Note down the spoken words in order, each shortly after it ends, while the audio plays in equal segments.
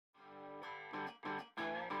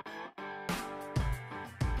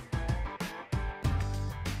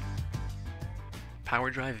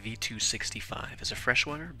PowerDrive V265 is a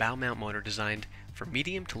freshwater bow mount motor designed for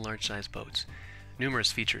medium to large size boats.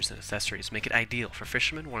 Numerous features and accessories make it ideal for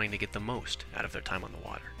fishermen wanting to get the most out of their time on the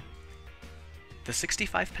water. The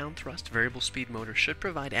 65-pound thrust variable speed motor should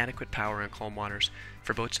provide adequate power in calm waters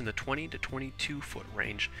for boats in the 20 to 22 foot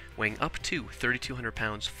range, weighing up to 3,200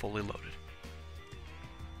 pounds fully loaded.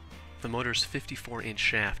 The motor's 54-inch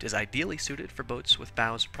shaft is ideally suited for boats with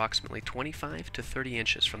bows approximately 25 to 30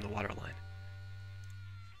 inches from the waterline.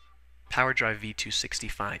 PowerDrive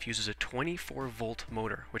V265 uses a 24-volt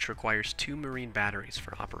motor which requires 2 marine batteries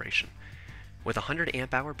for operation. With a 100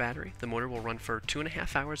 amp-hour battery, the motor will run for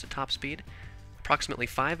 2.5 hours at top speed, approximately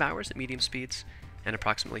 5 hours at medium speeds, and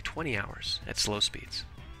approximately 20 hours at slow speeds.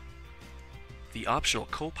 The optional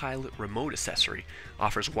co-pilot remote accessory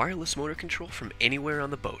offers wireless motor control from anywhere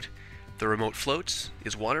on the boat. The remote floats,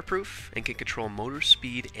 is waterproof, and can control motor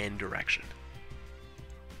speed and direction.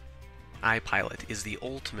 iPilot is the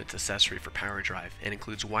ultimate accessory for PowerDrive and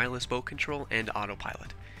includes wireless boat control and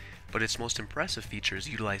autopilot, but its most impressive features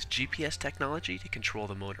utilize GPS technology to control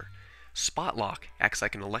the motor. Spot Lock acts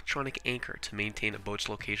like an electronic anchor to maintain a boat's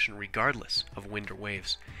location regardless of wind or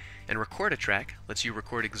waves, and Record a Track lets you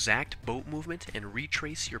record exact boat movement and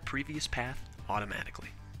retrace your previous path automatically.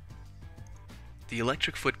 The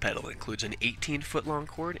electric foot pedal includes an 18-foot long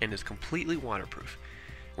cord and is completely waterproof.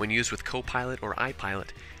 When used with Co-Pilot or iPilot,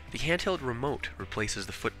 the handheld remote replaces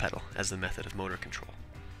the foot pedal as the method of motor control.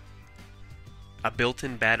 A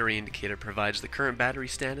built-in battery indicator provides the current battery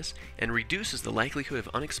status and reduces the likelihood of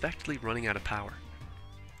unexpectedly running out of power.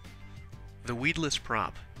 The weedless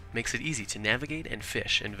prop makes it easy to navigate and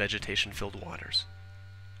fish in vegetation-filled waters.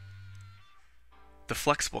 The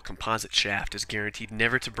flexible composite shaft is guaranteed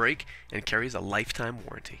never to break and carries a lifetime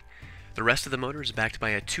warranty. The rest of the motor is backed by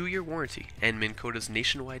a 2-year warranty and Minn Kota's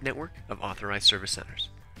nationwide network of authorized service centers.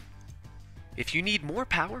 If you need more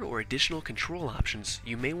power or additional control options,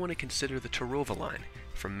 you may want to consider the Tarova line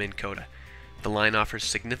from Minn Kota. The line offers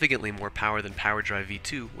significantly more power than PowerDrive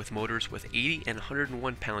V2 with motors with 80 and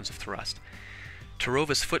 101 pounds of thrust.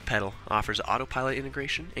 Tarova's foot pedal offers autopilot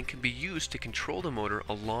integration and can be used to control the motor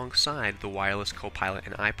alongside the wireless co-pilot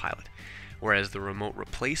and iPilot, whereas the remote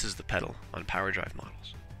replaces the pedal on PowerDrive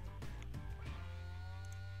models.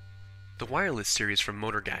 The wireless series from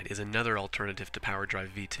Motor Guide is another alternative to PowerDrive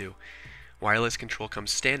V2. Wireless control comes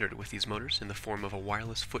standard with these motors in the form of a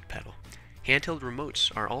wireless foot pedal. Handheld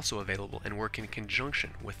remotes are also available and work in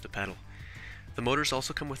conjunction with the pedal. The motors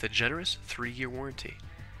also come with a generous 3-year warranty.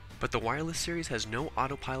 But the wireless series has no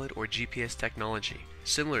autopilot or GPS technology,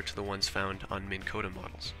 similar to the ones found on Minn Kota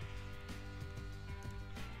models.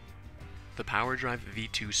 The PowerDrive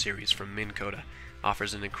V2 series from Minn Kota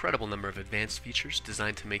offers an incredible number of advanced features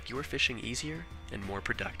designed to make your fishing easier and more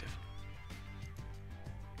productive.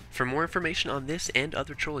 For more information on this and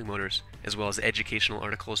other trolling motors, as well as educational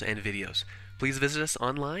articles and videos, please visit us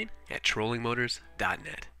online at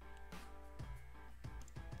trollingmotors.net.